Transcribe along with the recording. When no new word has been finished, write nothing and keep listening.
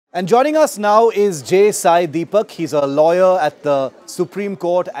And joining us now is J Sai Deepak. He's a lawyer at the Supreme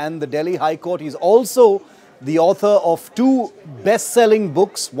Court and the Delhi High Court. He's also the author of two best-selling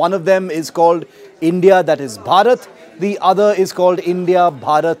books. One of them is called India, that is Bharat. The other is called India,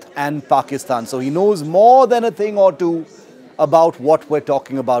 Bharat and Pakistan. So he knows more than a thing or two about what we're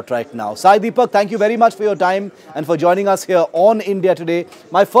talking about right now. Sai Deepak, thank you very much for your time and for joining us here on India Today.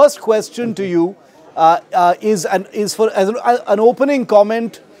 My first question to you is an opening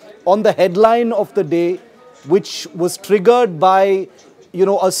comment on the headline of the day, which was triggered by,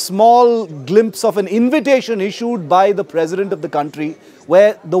 a small glimpse of an invitation issued by the president of the country,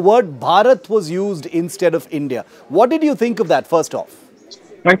 where the word Bharat was used instead of India. What did you think of that, first off?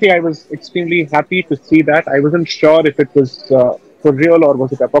 Frankly, I was extremely happy to see that. I wasn't sure if it was for real or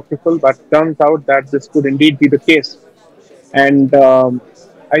was it apocryphal, but turns out that this could indeed be the case. And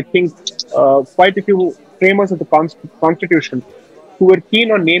I think quite a few framers of the Constitution who were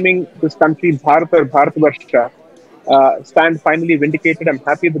keen on naming this country Bharat or Bharatvarsha stand finally vindicated. I'm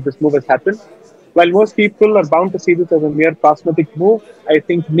happy that this move has happened. While most people are bound to see this as a mere cosmetic move, I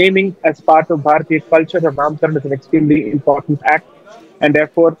think naming as part of Bharatiya culture or Namkaran is an extremely important act. And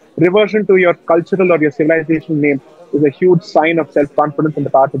therefore, reversion to your cultural or your civilization name is a huge sign of self-confidence on the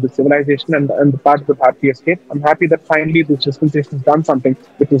part of the civilization and the part of the Bharatiya state. I'm happy that finally this dispensation has done something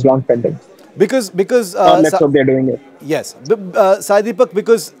which was long pending. Because Let's hope they're doing it. yes, Sai Deepak,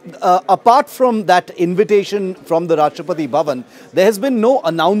 because apart from that invitation from the Rashtrapati Bhavan, there has been no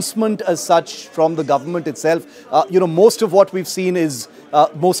announcement as such from the government itself. Most of what we've seen is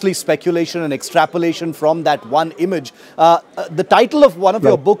mostly speculation and extrapolation from that one image. The title of one of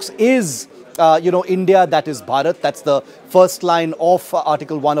your books is India, that is Bharat. That's the first line of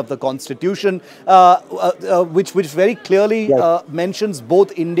Article 1 of the Constitution, which very clearly mentions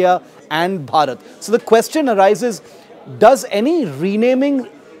both India and Bharat. So the question arises, does any renaming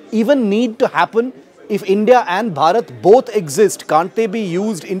even need to happen if India and Bharat both exist? Can't they be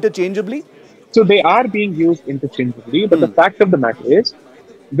used interchangeably? So they are being used interchangeably, but the fact of the matter is,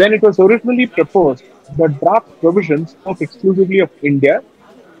 when it was originally proposed, the draft provisions spoke exclusively of India.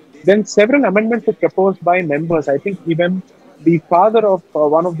 Then several amendments were proposed by members. I think even the father of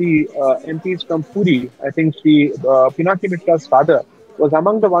one of the MPs from Puri, I think Pinaki Mitra's father, was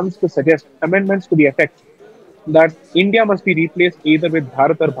among the ones to suggest amendments to the effect that India must be replaced either with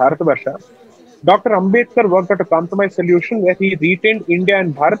Bharat or Bharatavarsha. Dr. Ambedkar worked out a compromise solution where he retained India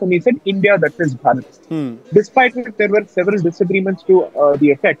and Bharat and he said India, that is Bharat. Despite it, there were several disagreements to the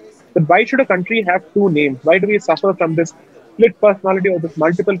effect that why should a country have two names? Why do we suffer from this split personality or this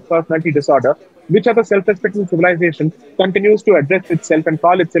multiple personality disorder, which other self-respecting civilization continues to address itself and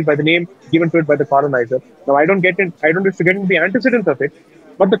call itself by the name given to it by the colonizer? Now, I don't wish to get into the antecedents of it,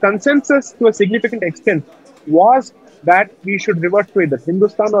 but the consensus to a significant extent was that we should revert to either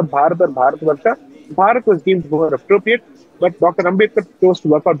Hindustan or Bharatvarsha. Bharat was deemed more appropriate, but Dr. Ambedkar chose to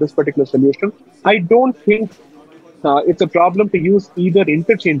work out this particular solution. I don't think it's a problem to use either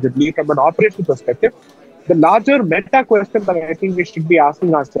interchangeably from an operational perspective. The larger meta question that I think we should be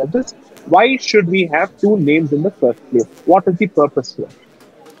asking ourselves is, why should we have two names in the first place? What is the purpose here?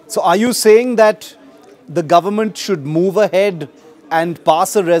 So are you saying that the government should move ahead and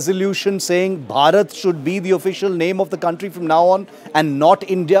pass a resolution saying Bharat should be the official name of the country from now on and not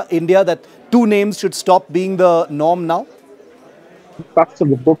India, that two names should stop being the norm now? Crux of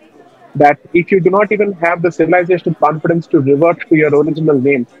the book that if you do not even have the civilizational confidence to revert to your original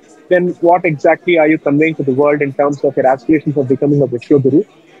name, then what exactly are you conveying to the world in terms of your aspirations of becoming a Vishwaguru?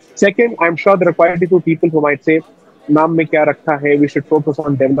 Second, I'm sure there are quite a few people who might say, Naam mein kya rakha hai, we should focus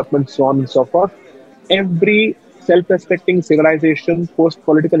on development, so on and so forth. Every self-respecting civilization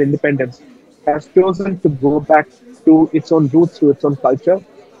post-political independence has chosen to go back to its own roots, to its own culture.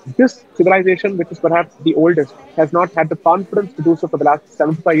 This civilization, which is perhaps the oldest, has not had the confidence to do so for the last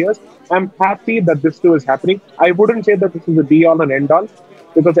 75 years. I'm happy that this too is happening. I wouldn't say that this is a be-all and end-all,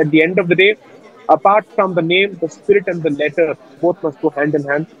 because at the end of the day, apart from the name, the spirit and the letter both must go hand in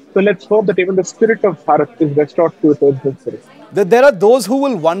hand. So let's hope that even the spirit of Bharat is restored to its original spirit. There are those who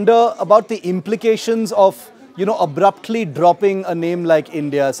will wonder about the implications of, abruptly dropping a name like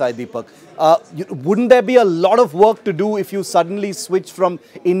India, Sai Deepak. Wouldn't there be a lot of work to do if you suddenly switch from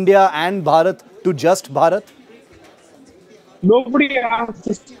India and Bharat to just Bharat? Nobody asked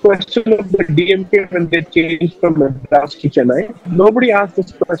this question of the DMK when they changed from Madras to Chennai. Nobody asked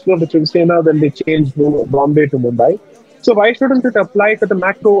this question of the Shiv Sena when they changed Bombay to Mumbai. So why shouldn't it apply to the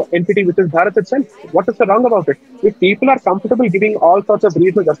macro entity which is Bharat itself? What is so wrong about it? If people are comfortable giving all sorts of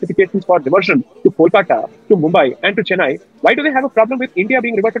reasonable justifications for reversion to Kolkata, to Mumbai and to Chennai, why do they have a problem with India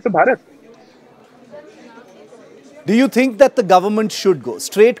being reverted to Bharat? Do you think that the government should go?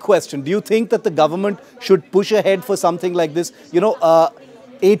 Straight question. Do you think that the government should push ahead for something like this?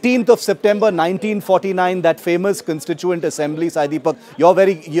 18th of September 1949, that famous Constituent Assembly, Sai Deepak,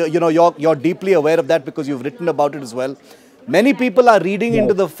 you're deeply aware of that because you've written about it as well. Many people are reading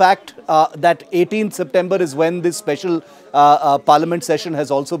into the fact that 18th September is when this special parliament session has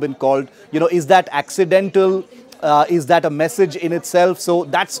also been called. Is that accidental? Is that a message in itself? So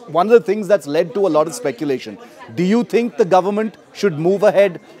that's one of the things that's led to a lot of speculation. Do you think the government should move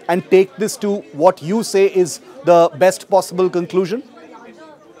ahead and take this to what you say is the best possible conclusion?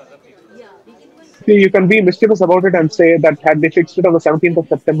 See, you can be mischievous about it and say that had they fixed it on the 17th of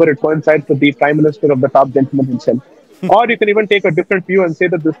September, it coincides with the Prime Minister of the top gentleman himself. Or you can even take a different view and say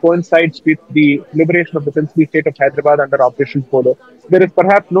that this coincides with the liberation of the princely state of Hyderabad under Operation Polo. There is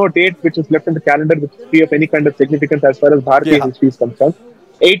perhaps no date which is left in the calendar which is free of any kind of significance as far as Bharatiya history is concerned.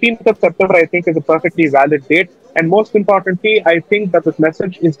 18th of September, I think, is a perfectly valid date. And most importantly, I think that this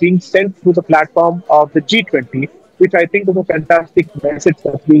message is being sent through the platform of the G20, which I think is a fantastic message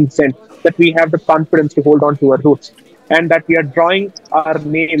that's being sent, that we have the confidence to hold on to our roots and that we are drawing our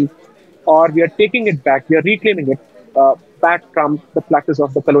name or we are taking it back, we are reclaiming it back from the clutches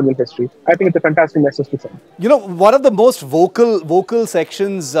of the colonial history. I think it's a fantastic message to send. One of the most vocal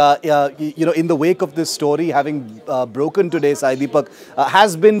sections, in the wake of this story, having broken today, Sai Deepak,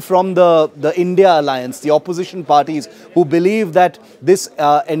 has been from the India Alliance, the opposition parties who believe that this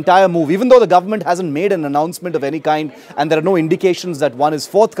entire move, even though the government hasn't made an announcement of any kind and there are no indications that one is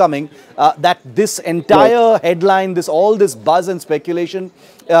forthcoming, that this entire headline, all this buzz and speculation,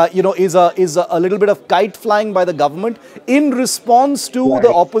 is a little bit of kite flying by the government in response to the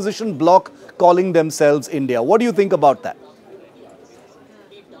opposition bloc calling themselves India. What do you think about that?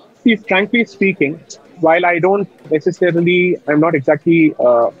 See, frankly speaking, while I don't necessarily, I'm not exactly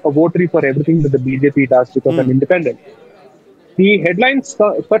a votary for everything that the BJP does because I'm independent. The headlines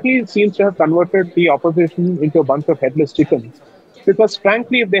certainly seems to have converted the opposition into a bunch of headless chickens. Because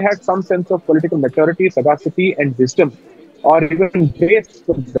frankly, if they had some sense of political maturity, sagacity and wisdom, or even grace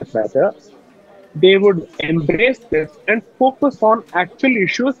for that matter, they would embrace this and focus on actual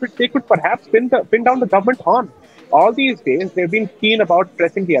issues which they could perhaps pin down the government on. All these days, they've been keen about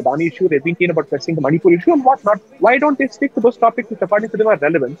pressing the Adani issue, they've been keen about pressing the Manipur issue and whatnot. Why don't they stick to those topics which according to them are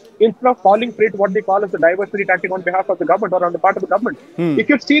relevant instead of falling prey to what they call as a diversionary tactic on behalf of the government or on the part of the government? If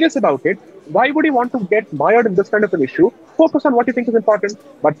you're serious about it, why would you want to get mired in this kind of an issue? Focus on what you think is important.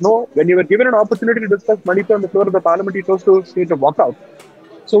 But no, when you were given an opportunity to discuss Manipur on the floor of the parliament, you chose to stage a walkout.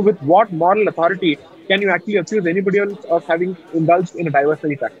 So with what moral authority can you actually accuse anybody else of having indulged in a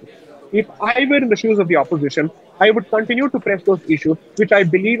diversionary tactic? If I were in the shoes of the opposition, I would continue to press those issues which I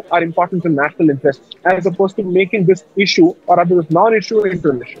believe are important to national interest, as opposed to making this issue or rather this non-issue into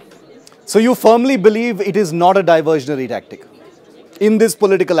an issue. So you firmly believe it is not a diversionary tactic in this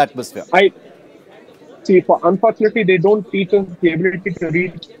political atmosphere? See, unfortunately, they don't teach us the ability to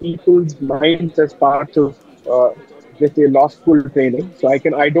read people's minds as part of let's say law school training. So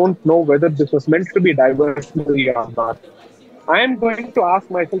I don't know whether this was meant to be diversionary or not. I am going to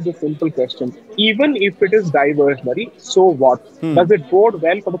ask myself this simple question. Even if it is diversionary, so what? Does it bode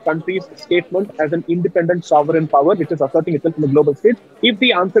well for the country's statement as an independent sovereign power which is asserting itself in the global stage? If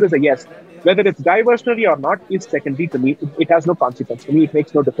the answer is a yes, whether it's diversionary or not is secondary to me. It has no consequence to me. It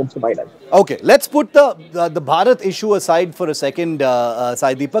makes no difference to my life. Okay, let's put the Bharat issue aside for a second,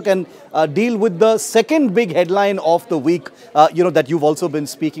 Sai Deepak, and deal with the second big headline of the week, that you've also been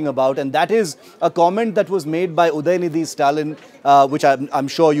speaking about, and that is a comment that was made by Udayanidhi Stalin, which I'm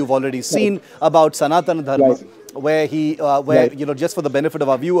sure you've already seen, about Sanatana Dharma. Where just for the benefit of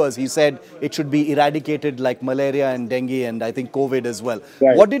our viewers, he said it should be eradicated like malaria and dengue and I think COVID as well.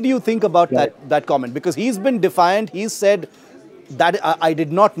 What did you think about that comment? Because he's been defiant. He said that I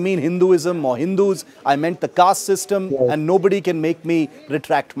did not mean Hinduism or Hindus. I meant the caste system and nobody can make me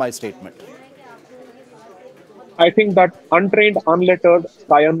retract my statement. I think that untrained, unlettered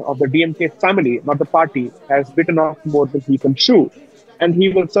scion of the DMK family, not the party, has bitten off more than he can chew. And he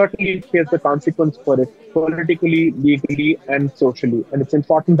will certainly face the consequence for it, politically, legally, and socially. And it's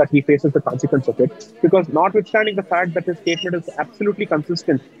important that he faces the consequence of it, because notwithstanding the fact that his statement is absolutely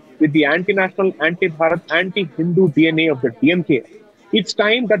consistent with the anti-national, anti-Bharat, anti-Hindu DNA of the DMK, it's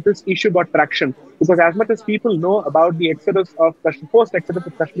time that this issue got traction. Because as much as people know about the post-exodus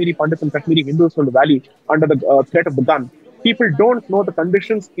of Kashmiri Pandits and Kashmiri Hindus from the valley under the threat of the gun, people don't know the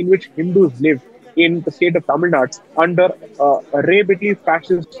conditions in which Hindus live in the state of Tamil Nadu under a rabidly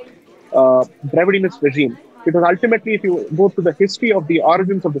fascist Dravidinist regime. Because ultimately, if you go to the history of the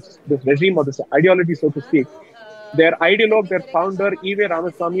origins of this regime or this ideology, so to speak, their ideologue, their founder, E.V.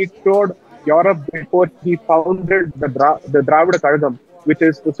 Ramaswamy, toured Europe before he founded the Dravida Kazhagam, which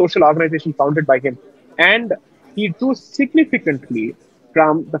is the social organization founded by him. And he drew significantly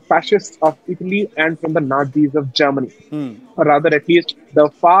from the fascists of Italy and from the Nazis of Germany, or rather, at least the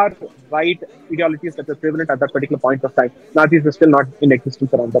far right ideologies that were prevalent at that particular point of time. Nazis were still not in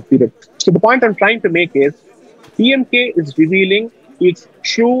existence around that period. So, the point I'm trying to make is DMK is revealing its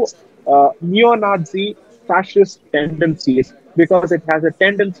true neo Nazi fascist tendencies because it has a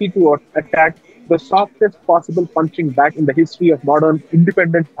tendency to attack the softest possible punching back in the history of modern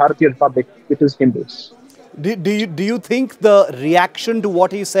independent Bharatiya Republic, which is Hindus. Do you think the reaction to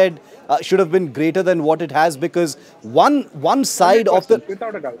what he said should have been greater than what it has? Because one side of the...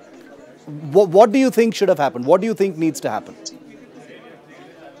 Without a doubt. What do you think should have happened? What do you think needs to happen?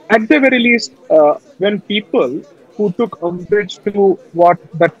 At the very least, when people who took umbrage to what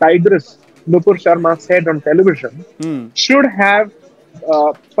the Tigress Nupur Sharma said on television should have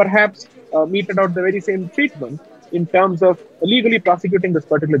perhaps meted out the very same treatment in terms of legally prosecuting this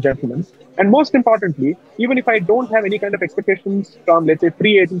particular gentleman. And most importantly, even if I don't have any kind of expectations from, let's say,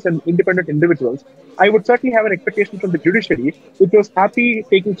 free agents and independent individuals, I would certainly have an expectation from the judiciary, which was happy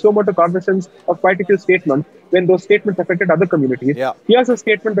taking so much cognizance of quite a few statements when those statements affected other communities. Yeah. Here's a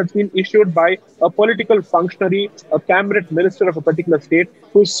statement that's been issued by a political functionary, a cabinet minister of a particular state,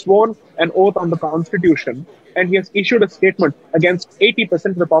 who's sworn an oath on the constitution, and he has issued a statement against 80%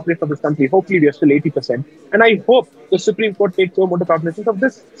 of the population of this country. Hopefully, we are still 80%. And I hope the Supreme Court takes so much cognizance of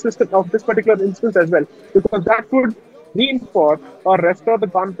this system, of this particular instance as well, because that would reinforce or restore the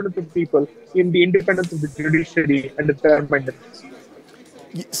confidence of people in the independence of the judiciary and its fair-mindedness.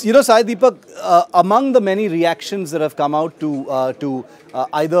 You know, Sai Deepak, among the many reactions that have come out to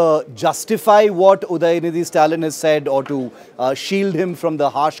either justify what Udayanidhi Stalin has said or to shield him from the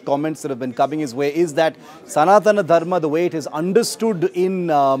harsh comments that have been coming his way is that Sanatana Dharma, the way it is understood in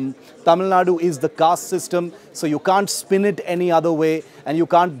Tamil Nadu, is the caste system. So you can't spin it any other way, and you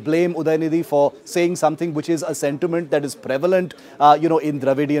can't blame Udayanidhi for saying something which is a sentiment that is prevalent, in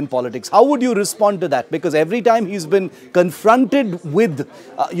Dravidian politics. How would you respond to that? Because every time he's been confronted with,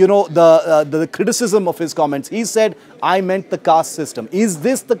 the criticism of his comments, he said, I meant the caste system. Is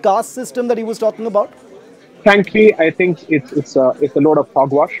this the caste system that he was talking about? Frankly, I think it's a load of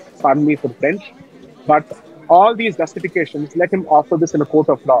hogwash, pardon me for the French. But all these justifications, let him offer this in a court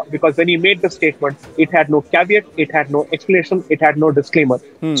of law, because when he made the statement, it had no caveat, it had no explanation, it had no disclaimer.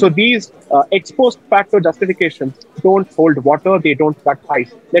 So these ex post facto justifications don't hold water, they don't cut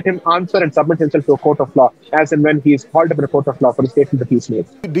ice. Let him answer and submit himself to a court of law, as and when he is called up in a court of law for the statement that he's made.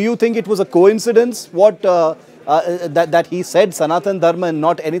 Do you think it was a coincidence that he said Sanatan Dharma and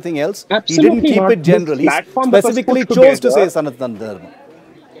not anything else? Absolutely he didn't keep not. it general. He specifically chose to say Sanatan Dharma.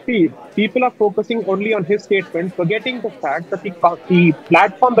 See, people are focusing only on his statement, forgetting the fact that the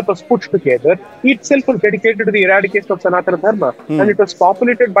platform that was put together itself was dedicated to the eradication of Sanatana Dharma. And it was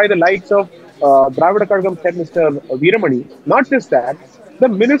populated by the likes of Dravida Kazhagam head Mr. Veeramani. Not just that, the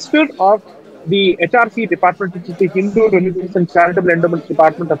minister of the HRC department, which is the Hindu Religious and Charitable Endowments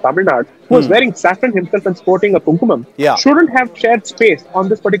Department of Tamil Nadu, who was wearing saffron himself and sporting a kumkumam, shouldn't have shared space on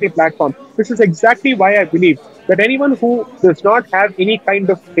this particular platform. This is exactly why I believe that anyone who does not have any kind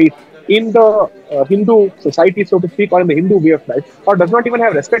of faith in the Hindu society, so to speak, or in the Hindu way of life, or does not even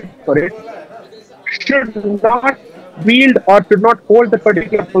have respect for it, should not wield or should not hold the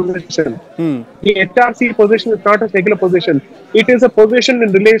particular position. The HRC position is not a regular position. It is a position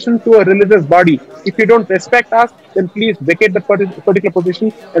in relation to a religious body. If you don't respect us, then please vacate the particular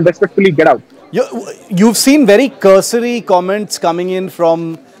position and respectfully get out. You've seen very cursory comments coming in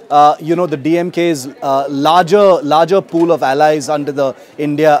from the DMK's larger pool of allies under the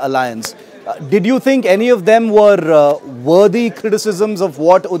India alliance. Did you think any of them were worthy criticisms of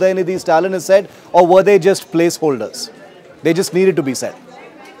what Udayanidhi Stalin has said, or were they just placeholders? They just needed to be said.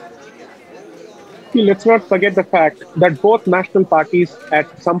 See, let's not forget the fact that both national parties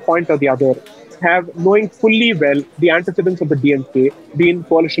at some point or the other have, knowing fully well the antecedents of the DMK, been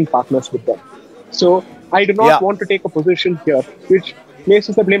coalition partners with them. So I do not want to take a position here which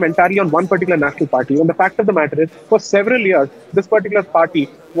places the blame entirely on one particular national party. And the fact of the matter is, for several years, this particular party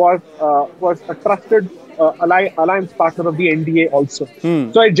was a trusted alliance partner of the NDA also.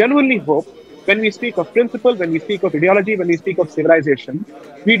 So I genuinely hope, when we speak of principle, when we speak of ideology, when we speak of civilization,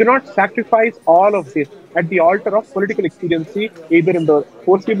 we do not sacrifice all of this at the altar of political expediency, either in the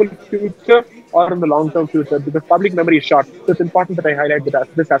foreseeable future or in the long-term future, because public memory is short. So it's important that I highlight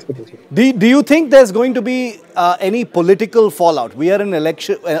this aspect as well. Do you think there's going to be any political fallout? We are in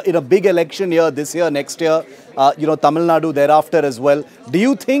a big election year, this year, next year, Tamil Nadu thereafter as well. Do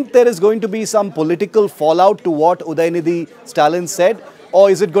you think there is going to be some political fallout to what Udayanidhi Stalin said? or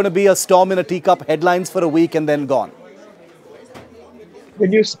is it going to be a storm in a teacup, headlines for a week and then gone?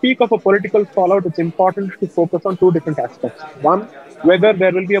 When you speak of a political fallout, it's important to focus on two different aspects. One, whether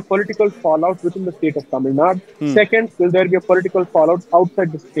there will be a political fallout within the state of Tamil Nadu. Second, will there be a political fallout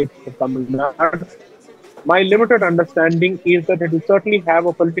outside the state of Tamil Nadu? My limited understanding is that it will certainly have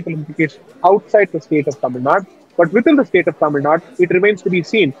a political implication outside the state of Tamil Nadu. But within the state of Tamil Nadu, it remains to be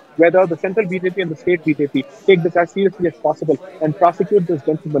seen whether the central BJP and the state BJP take this as seriously as possible and prosecute this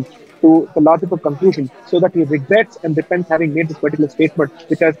gentleman to the logical conclusion so that he regrets and repents having made this particular statement,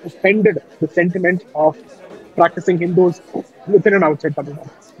 which has offended the sentiment of practicing Hindus within and outside Tamil Nadu.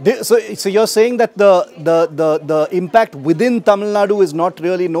 So you're saying that the impact within Tamil Nadu is not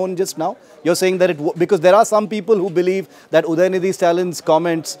really known just now? You're saying that because there are some people who believe that Udayanidhi Stalin's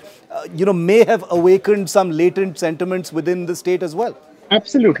comments, may have awakened some latent sentiments within the state as well.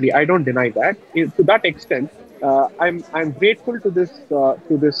 Absolutely, I don't deny that. To that extent, I'm grateful to this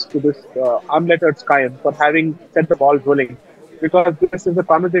unlettered Scion for having set the ball rolling, because this is a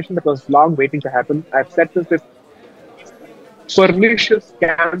conversation that was long waiting to happen. I've said this with pernicious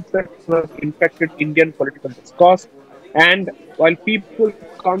cancer has infected Indian political discourse. And while people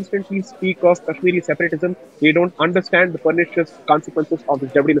constantly speak of Kashmiri separatism, they don't understand the pernicious consequences of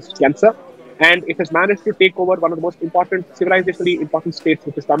this Javanese cancer. And it has managed to take over one of the most important, civilizationally important states,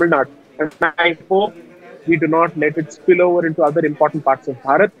 which is Tamil Nadu. And I hope we do not let it spill over into other important parts of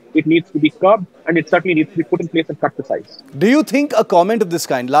Bharat. It needs to be curbed, and it certainly needs to be put in place and cut the size. Do you think a comment of this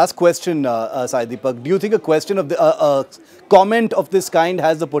kind, last question, Sai Deepak, do you think a comment of this kind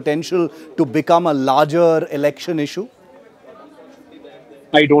has the potential to become a larger election issue?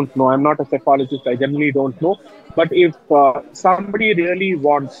 I don't know. I'm not a psephologist. I generally don't know. But if somebody really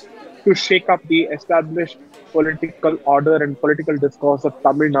wants to shake up the established political order and political discourse of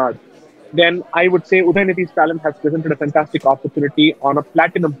Tamil Nadu, then I would say Udayanidhi Stalin has presented a fantastic opportunity on a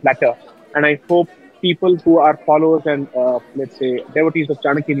platinum platter. And I hope people who are followers and, let's say, devotees of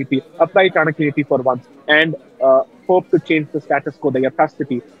Chanakya Niti apply Chanakya Niti for once and hope to change the status quo, the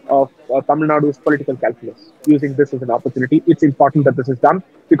ythastity of Tamil Nadu's political calculus. Using this as an opportunity, it's important that this is done,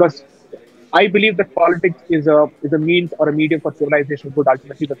 because I believe that politics is a means or a medium for civilization good.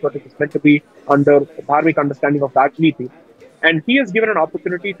 Ultimately, that's what it is meant to be under the Dharmic understanding of Rajniti. And he has given an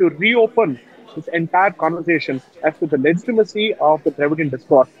opportunity to reopen this entire conversation as to the legitimacy of the Dravidian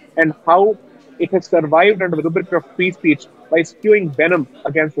discourse and how it has survived under the rubric of free speech by spewing venom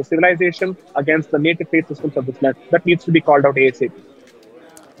against the civilization, against the native faith systems of this land. That needs to be called out ASAP.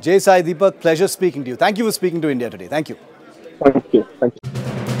 J Sai Deepak, pleasure speaking to you. Thank you for speaking to India Today. Thank you. Thank you. Thank you.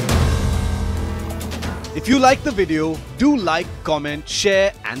 If you like the video, do like, comment,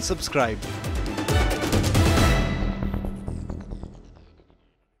 share and subscribe.